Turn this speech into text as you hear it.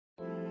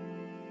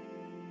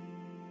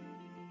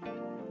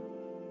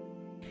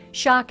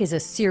Shock is a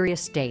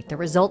serious state that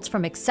results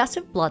from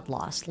excessive blood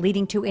loss,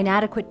 leading to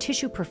inadequate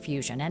tissue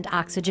perfusion and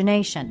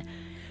oxygenation.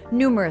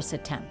 Numerous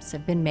attempts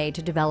have been made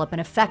to develop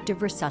an effective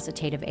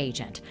resuscitative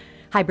agent.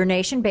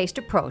 Hibernation-based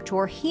approach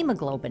or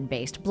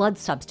hemoglobin-based blood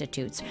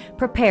substitutes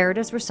prepared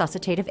as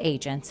resuscitative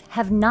agents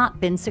have not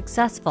been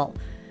successful.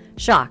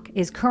 Shock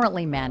is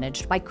currently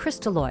managed by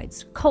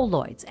crystalloids,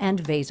 colloids,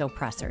 and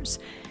vasopressors.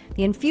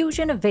 The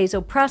infusion of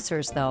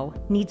vasopressors, though,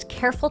 needs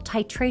careful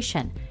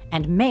titration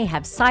and may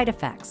have side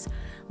effects,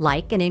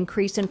 like an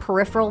increase in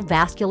peripheral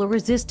vascular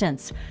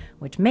resistance,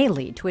 which may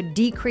lead to a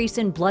decrease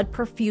in blood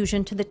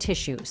perfusion to the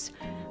tissues.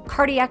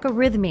 Cardiac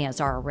arrhythmias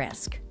are a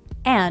risk,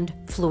 and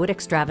fluid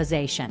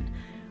extravasation.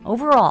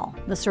 Overall,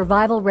 the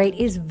survival rate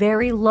is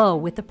very low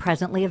with the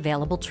presently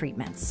available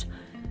treatments.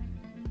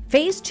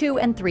 Phase 2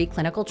 and 3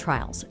 clinical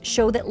trials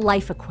show that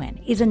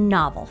Lyfaquin is a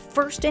novel,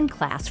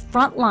 first-in-class,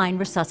 frontline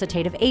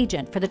resuscitative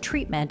agent for the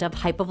treatment of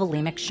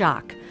hypovolemic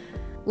shock.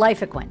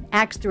 Lyfaquin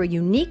acts through a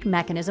unique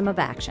mechanism of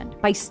action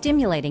by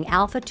stimulating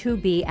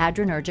alpha-2b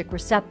adrenergic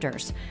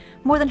receptors.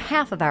 More than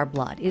half of our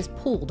blood is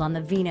pooled on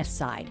the venous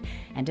side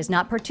and does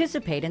not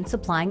participate in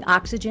supplying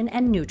oxygen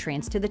and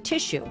nutrients to the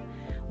tissue.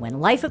 When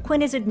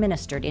Lyfaquin is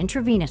administered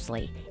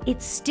intravenously,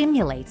 it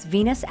stimulates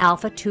venous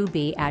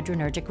alpha-2b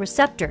adrenergic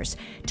receptors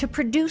to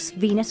produce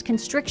venous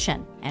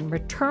constriction and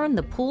return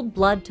the pooled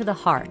blood to the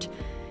heart.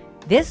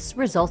 This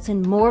results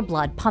in more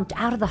blood pumped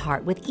out of the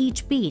heart with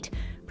each beat,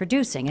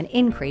 producing an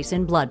increase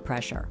in blood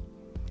pressure.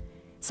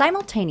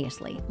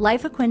 Simultaneously,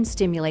 Lyfaquin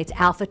stimulates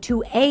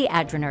alpha-2a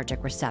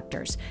adrenergic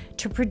receptors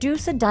to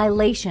produce a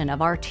dilation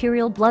of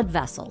arterial blood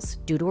vessels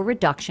due to a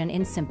reduction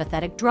in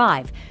sympathetic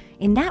drive,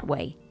 in that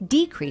way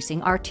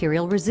decreasing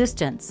arterial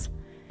resistance.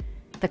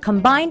 The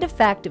combined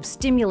effect of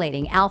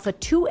stimulating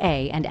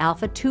alpha-2a and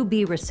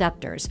alpha-2b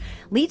receptors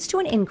leads to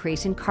an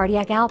increase in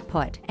cardiac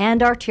output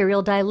and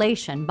arterial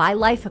dilation by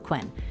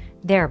Lyfaquin,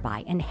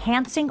 thereby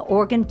enhancing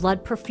organ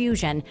blood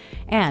perfusion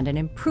and an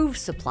improved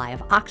supply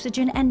of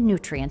oxygen and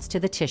nutrients to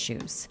the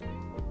tissues.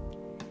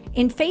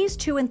 In Phase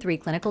 2 and 3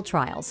 clinical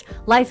trials,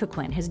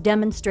 Lyfaquin has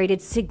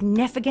demonstrated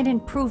significant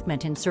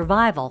improvement in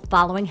survival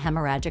following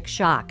hemorrhagic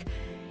shock.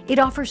 It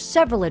offers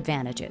several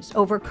advantages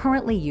over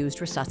currently used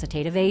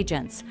resuscitative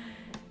agents.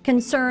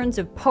 Concerns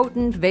of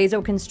potent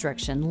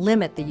vasoconstriction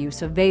limit the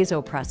use of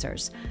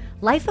vasopressors.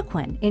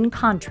 Lyfaquin, in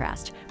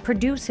contrast,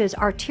 produces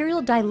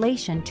arterial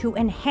dilation to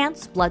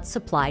enhance blood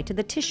supply to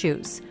the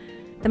tissues.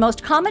 The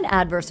most common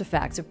adverse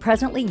effects of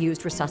presently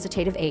used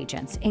resuscitative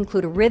agents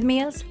include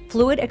arrhythmias,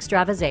 fluid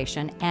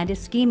extravasation, and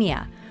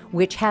ischemia,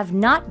 which have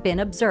not been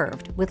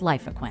observed with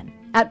Lyfaquin.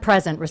 At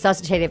present,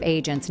 resuscitative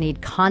agents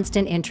need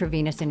constant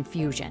intravenous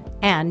infusion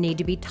and need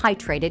to be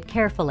titrated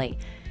carefully.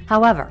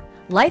 However,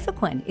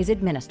 Lyfaquin is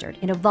administered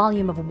in a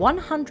volume of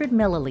 100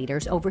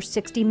 milliliters over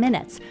 60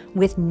 minutes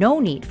with no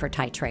need for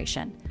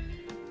titration.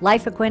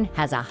 Lyfaquin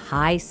has a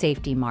high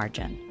safety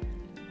margin.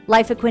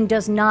 Lyfaquin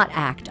does not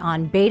act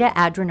on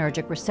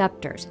beta-adrenergic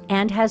receptors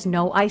and has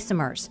no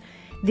isomers.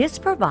 This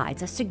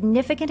provides a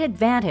significant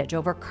advantage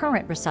over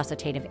current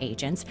resuscitative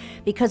agents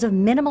because of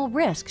minimal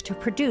risk to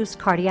produce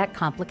cardiac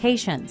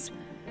complications.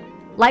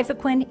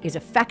 Lyfaquin is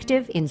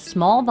effective in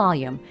small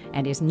volume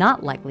and is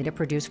not likely to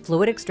produce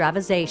fluid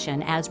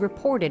extravasation as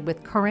reported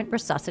with current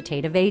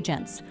resuscitative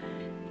agents.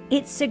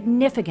 It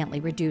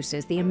significantly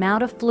reduces the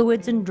amount of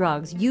fluids and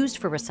drugs used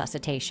for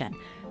resuscitation,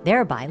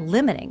 thereby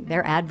limiting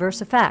their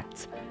adverse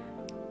effects.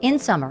 In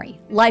summary,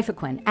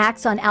 Lyfaquin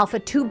acts on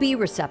alpha-2b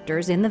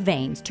receptors in the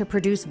veins to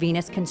produce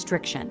venous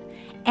constriction,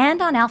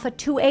 and on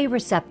alpha-2a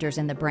receptors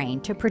in the brain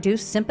to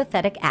produce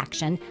sympathetic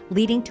action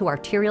leading to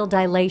arterial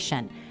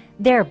dilation,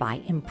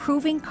 thereby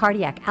improving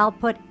cardiac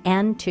output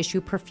and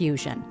tissue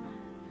perfusion.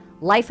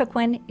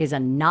 Lyfaquin is a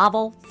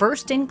novel,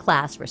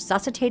 first-in-class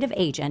resuscitative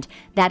agent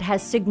that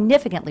has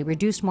significantly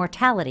reduced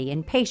mortality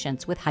in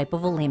patients with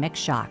hypovolemic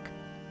shock.